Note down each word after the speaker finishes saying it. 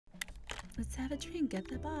Let's have a drink at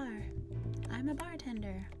the bar. I'm a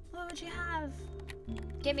bartender. What would you have?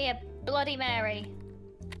 Give me a Bloody Mary.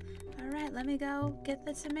 Alright, let me go get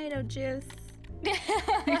the tomato juice.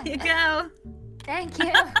 Here you go. Thank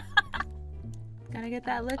you. Gotta get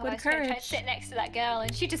that liquid I was gonna try to courage. sit next to that girl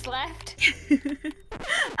and she just left.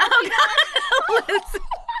 Oh god! Listen.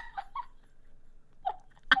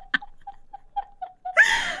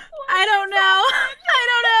 I don't know. I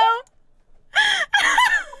don't know.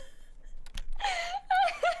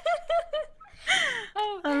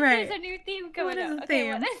 Oh, all right. There's a new theme going What is up. the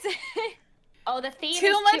Okay, theme? what is it? Oh, the theme Too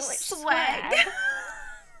is much too much swag. swag.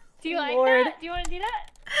 Do you like Lord. that? Do you want to do that?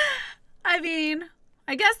 I mean,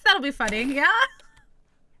 I guess that'll be funny, yeah?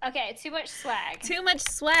 Okay, too much swag. Too much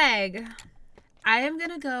swag. I am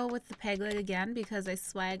gonna go with the peg leg again because I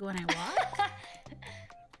swag when I walk.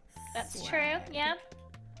 That's Swag. true, yeah.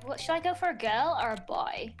 What, should I go for a girl or a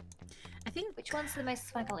boy? I think Which one's the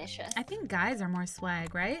most swagalicious? I think guys are more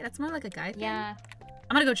swag, right? That's more like a guy thing. Yeah.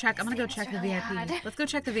 I'm gonna go check. I'm gonna go It's check the really VIP. hard. Let's go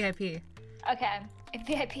check the VIP. Okay. If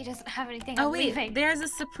VIP doesn't have anything, Oh I'm wait, leaving. there's a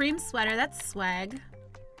Supreme sweater. That's swag,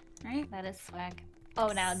 right? That is swag. Oh,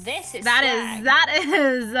 now this is That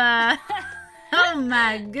is. Oh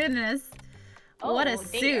my goodness. What a Oh,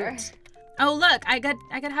 dear. suit. Oh look, I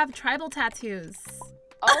could have tribal tattoos.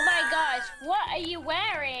 Oh my gosh, what are you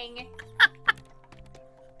wearing?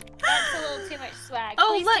 That's a little too much swag.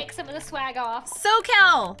 Oh, Please look. take some of the swag off.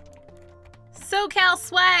 SoCal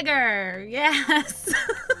swagger. Yes.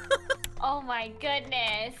 Oh my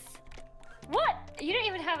goodness. What? You don't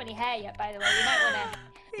even have any hair yet, by the way. You might want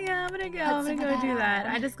to... Yeah, I'm gonna go. Put I'm some gonna of go do that that.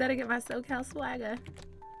 on. I just gotta get my SoCal swagger.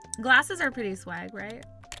 Glasses are pretty swag, right?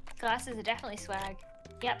 Glasses are definitely swag.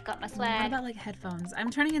 Yep, got my What swag. about like headphones?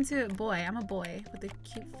 I'm turning into a boy. I'm a boy with a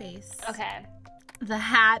cute face. Okay. The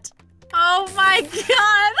hat. Oh my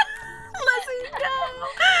god! Let's go.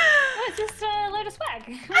 Oh, it's just a load of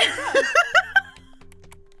swag. What's wrong?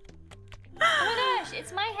 Oh my gosh,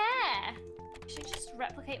 it's my hair. I should just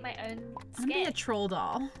replicate my own I'm gonna be a skin. troll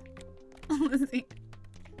doll. Let's see.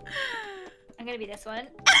 I'm gonna be this one.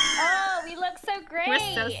 Oh, we look so great. We're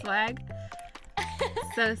so swag.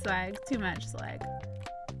 So swag. Too much swag.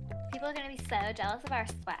 People are gonna be so jealous of our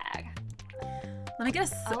swag. Let me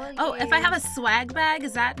get a. Oh, Oh, if I have a yes. swag bag,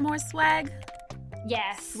 is that more swag?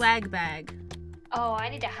 Yes. Swag bag. Oh, I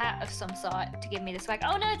need a hat of some sort to give me the swag.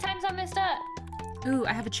 Oh no, time's almost up. Ooh,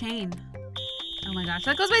 I have a chain. Oh my gosh,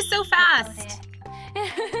 that goes by so fast.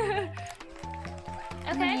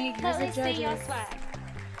 Okay, Here's let the me see your judges. swag.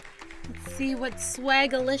 Let's see what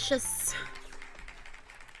swagalicious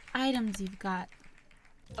items you've got.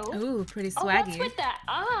 Oh, Ooh, pretty oh what's swaggy. with that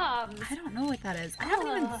arms? I don't know what that is. I haven't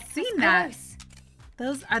even Oh, seen that's that.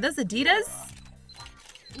 gross. Are those Adidas?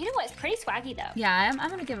 You know what? It's pretty swaggy though. Yeah, I'm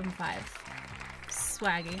gonna give them 5.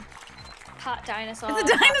 Swaggy. Part dinosaur. It's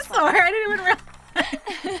a dinosaur. I didn't even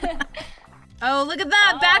realize. Oh, look at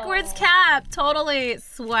that backwards Oh. cap. Totally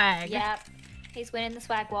swag. Yep. He's winning the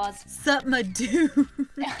swag wars. Sup, my dude.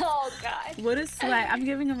 Oh god. What is swag? I'm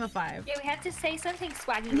giving him a 5. Yeah, we have to say something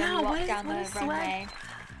swaggy when No, we what walk is- down what the is swag? runway.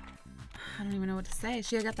 I don't even know what to say.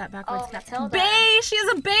 She got that backwards Oh, cap. Matilda. Bay! She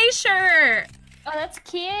has a Bay shirt! Oh, that's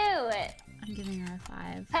cute. I'm giving her a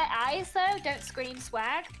 5. Her eyes though don't scream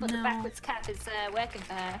swag, but the No. backwards cap is working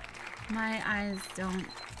for her. My eyes don't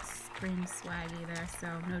scream swag either, so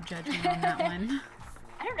no judgment on that one.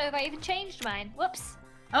 I don't know if I even changed mine. Whoops.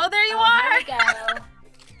 Oh, there you Oh, are! here we go.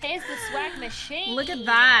 Here's the swag machine. Look at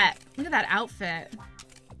that. Look at that outfit.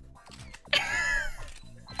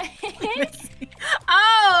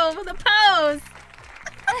 Oh, the pose!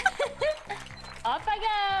 Off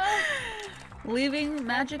I go. Leaving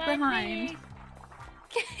magic That's my behind. pig.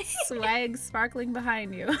 Swag sparkling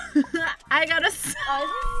behind you. I got a. Oh, this is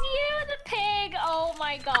you, the pig. Oh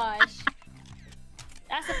my gosh.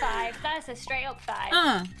 That's a 5. That's a straight up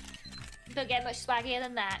 5. Don't get much swaggier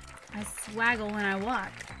than that. I swaggle when I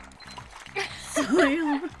walk.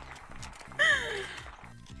 Swaggle.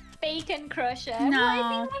 Bacon crusher.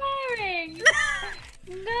 No. What is he wearing?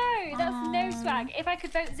 No, that's no swag. If I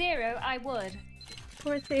could vote 0, I would.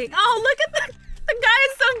 Poor thing. Oh, look at the guy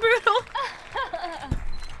is so brutal.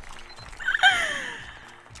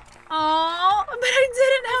 Oh, but I He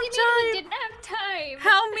didn't have time. didn't have time.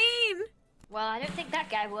 How mean. Well, I don't think that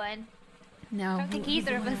guy won. No. I don't think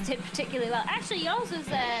either of us did particularly well. Actually, yours was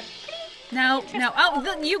pretty. No, no.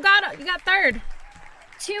 Oh, you got 3rd.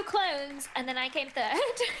 2 clones, and then I came 3rd.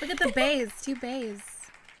 Look at the bays. 2 bays.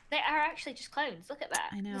 They are actually just clones. Look at that.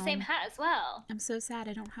 I know. The same hat as well. I'm so sad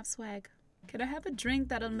I don't have swag. Could I have a drink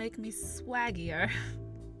that'll make me swaggier?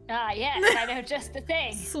 Ah, yes, I know just the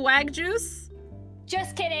thing. Swag juice?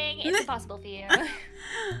 Just kidding. It's impossible for you.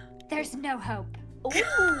 There's There's no hope. Ooh.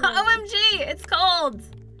 OMG, it's cold.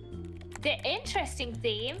 The interesting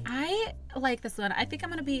theme. I like this one. I think I'm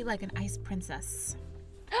gonna be like an ice princess.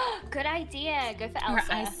 Good idea. Go for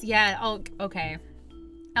Elsa. Or ice, yeah. Oh, okay.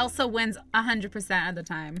 Elsa wins 100% of the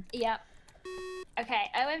time. Yep. Okay,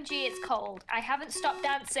 OMG, it's cold. I haven't stopped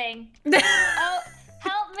dancing. Oh,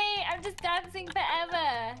 help me! I'm just dancing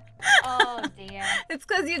forever. Oh dear. It's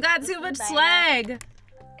because you got too much swag.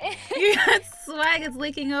 You got swag. It's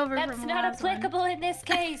leaking over. That's from not applicable in this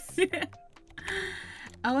case.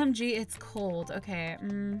 OMG, it's cold. Okay.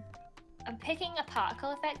 I'm picking a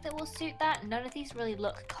particle effect that will suit that. None of these really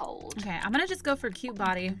look cold. Okay, I'm gonna just go for cute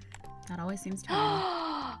body. That always seems to win.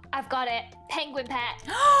 I've got it. Penguin pet.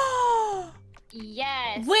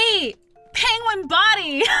 Yes. Wait! Penguin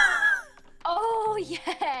body! Oh,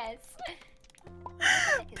 yes.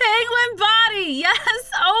 Penguin body! Yes!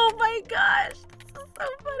 Oh my gosh! This is so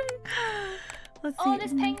funny. Let's see. Oh,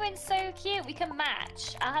 this penguin's so cute. We can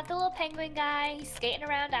match. I'll have the little penguin guy. He's skating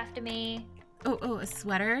around after me. Oh, a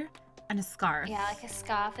sweater and a scarf. Yeah, like a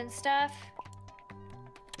scarf and stuff.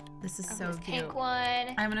 This is so cute. Pink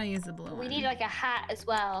one. I'm gonna use the blue one. We need like a hat as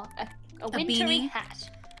well. A wintry beanie? hat.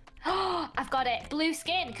 Oh, I've got it. Blue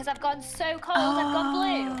skin, because I've gone so cold. I've gone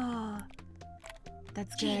blue.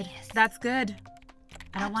 That's good. Genius. That's good.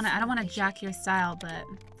 I don't want to jack your style, but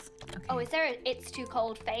okay. Oh, is there a it's too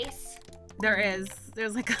cold face? There is.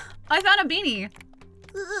 There's like I found a beanie.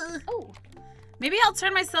 Oh. Maybe I'll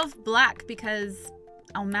turn myself black because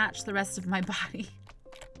I'll match the rest of my body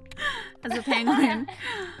as a penguin.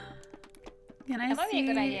 Can I That might see? be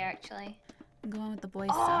a good idea, actually. I'm going with the boy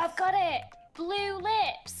Oh, stuff. I've got it. Blue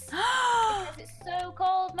lips. Because it's so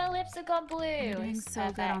cold, my lips have gone blue. You're doing It's so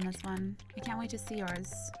good on perfect. this one. I can't wait to see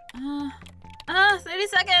yours. 30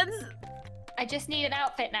 seconds. I just need an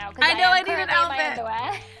outfit now. I know, I need an currently in outfit.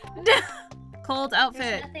 my underwear. Cold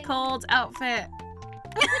outfit. nothing- Cold outfit.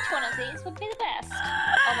 Which one of these would be the best?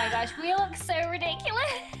 Oh my gosh, we look so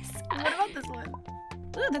ridiculous. What about this one?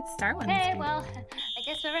 Ooh, that star one. Okay, well, I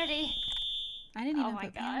guess we're ready. I didn't oh even my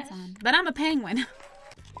put pants gosh. on. But I'm a penguin.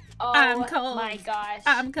 Oh I'm cold. my gosh.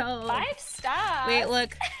 I'm cold. 5 stars. Wait,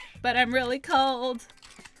 look. But I'm really cold.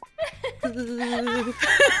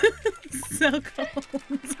 So cold.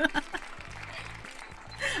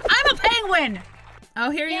 I'm a penguin. Oh,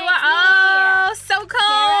 here you Yeah, are. it's Oh, so cold.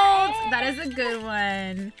 I That is a good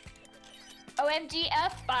one. OMG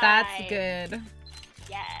F5. That's good.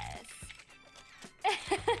 Yes.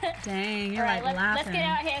 Dang, you're Alright, like let's laughing. get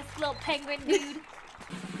out here, little penguin dude.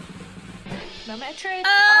 Moment of truth.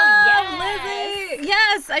 Oh, yes. Lizzie.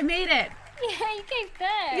 Yes, I made it. Yeah, you came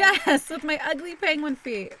third. Yes, with my ugly penguin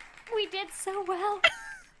feet. We did so well.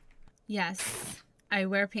 Yes, I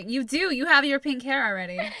wear pink. You do. You have your pink hair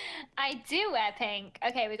already. I do wear pink.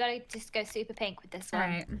 Okay, we gotta just go super pink with this All one.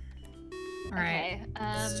 right. All right.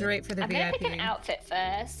 Okay, Straight for the I'm VIP. gonna pick an outfit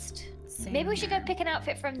first. Same Maybe we should go here. pick an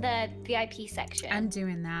outfit from the VIP section. I'm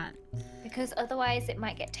doing that. Because otherwise it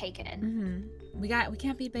might get taken in. We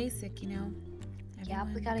can't be basic, you know. Yeah, we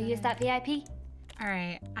Everyone gotta use that VIP. All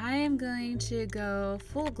right, I am going to go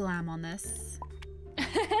full glam on this.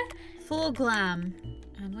 Full glam.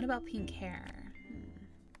 And what about pink hair?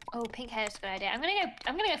 Oh, pink hair is a good idea. I'm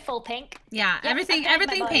gonna go full pink. Yeah, Yep, everything I've dyed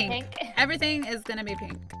my body pink. pink. Everything is gonna be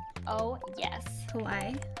pink. Oh yes. Who shall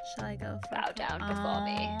I go for? Bow down before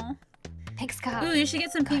me. Aw. Pink scarf. Ooh, you should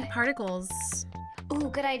get some pink it. particles. Ooh,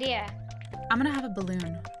 good idea. I'm gonna have a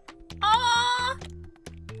balloon. Aww!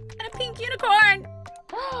 And a pink unicorn!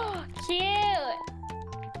 Oh, cute. I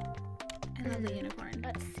love the unicorn.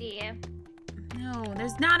 Let's see. No,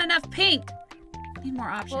 there's not enough pink! Need more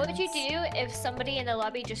options. What would you do if somebody in the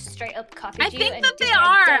lobby just straight up copied I you? think and that did they an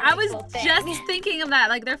are. I identical was thing? just thinking of that.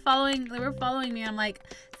 Like they were following me. I'm like,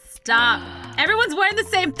 stop. Everyone's wearing the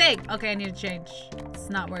same thing. Okay, I need to change. It's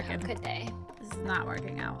not How working. could they? This is not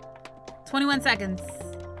working out. 21 seconds.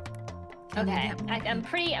 I need to Okay, get more I'm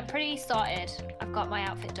pink. pretty sorted. I've got my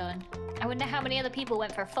outfit done. I wonder how many other people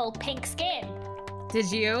went for full pink skin.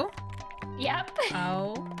 Did you? Yep.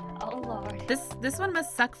 Oh. Oh lord. This one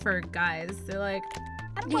must suck for guys. They're like,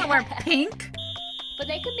 I don't want to wear pink. But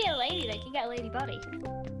they could be a lady. They can get a lady body.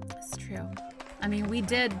 That's true. I mean, we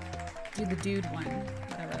did do the dude one,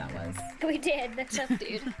 whatever that was. We did. That's tough,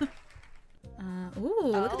 dude. Ooh,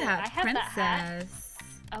 look at Oh, that I have that hat. princess.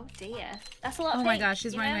 Oh dear. That's a lot of Oh my pink, gosh,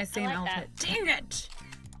 she's you wearing know? my I same like outfit. Dang it!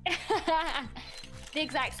 that. The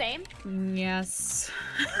exact same? Yes.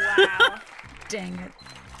 Wow. Dang it.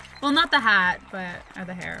 Well, not the hat, or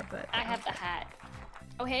the hair, but. I have the hat.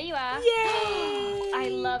 Oh, here you are. Yay! I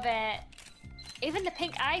love it. Even the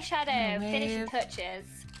pink eyeshadow Wave. finishing touches.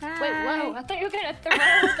 Hi. Wait, whoa. I thought you were going to throw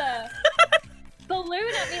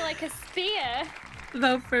balloon at me like a spear.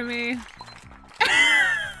 Vote for me.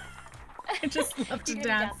 I just love to You're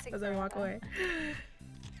dance dancing as I walk forever. away.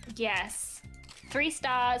 Yes. 3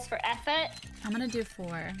 stars for effort. I'm gonna do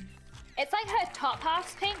 4. It's like her top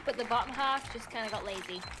half's pink, but the bottom half just kind of got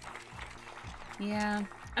lazy. Yeah.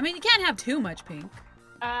 I mean, you can't have too much pink.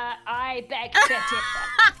 I beg to differ.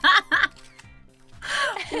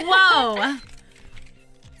 Whoa!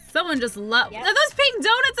 Someone just loved. Yep. Are those pink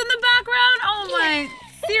donuts in the background? Oh my!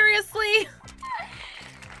 Seriously?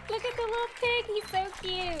 Look at the little pig. He's so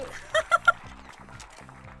cute.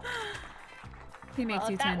 He makes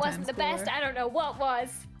you 10 If that wasn't the times best, cooler. I don't know what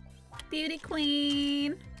was. Beauty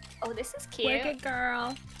queen. Oh, this is cute. Work it,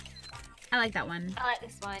 girl. I like that one. I like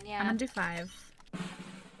this one, yeah. I'm gonna do 5.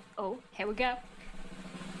 Oh, here we go.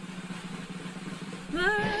 Woo!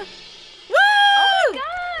 Oh my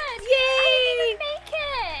god! Yay! I didn't even make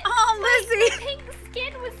it! Oh, Lizzie! Pink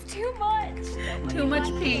skin was too much. Too much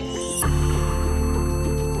pink.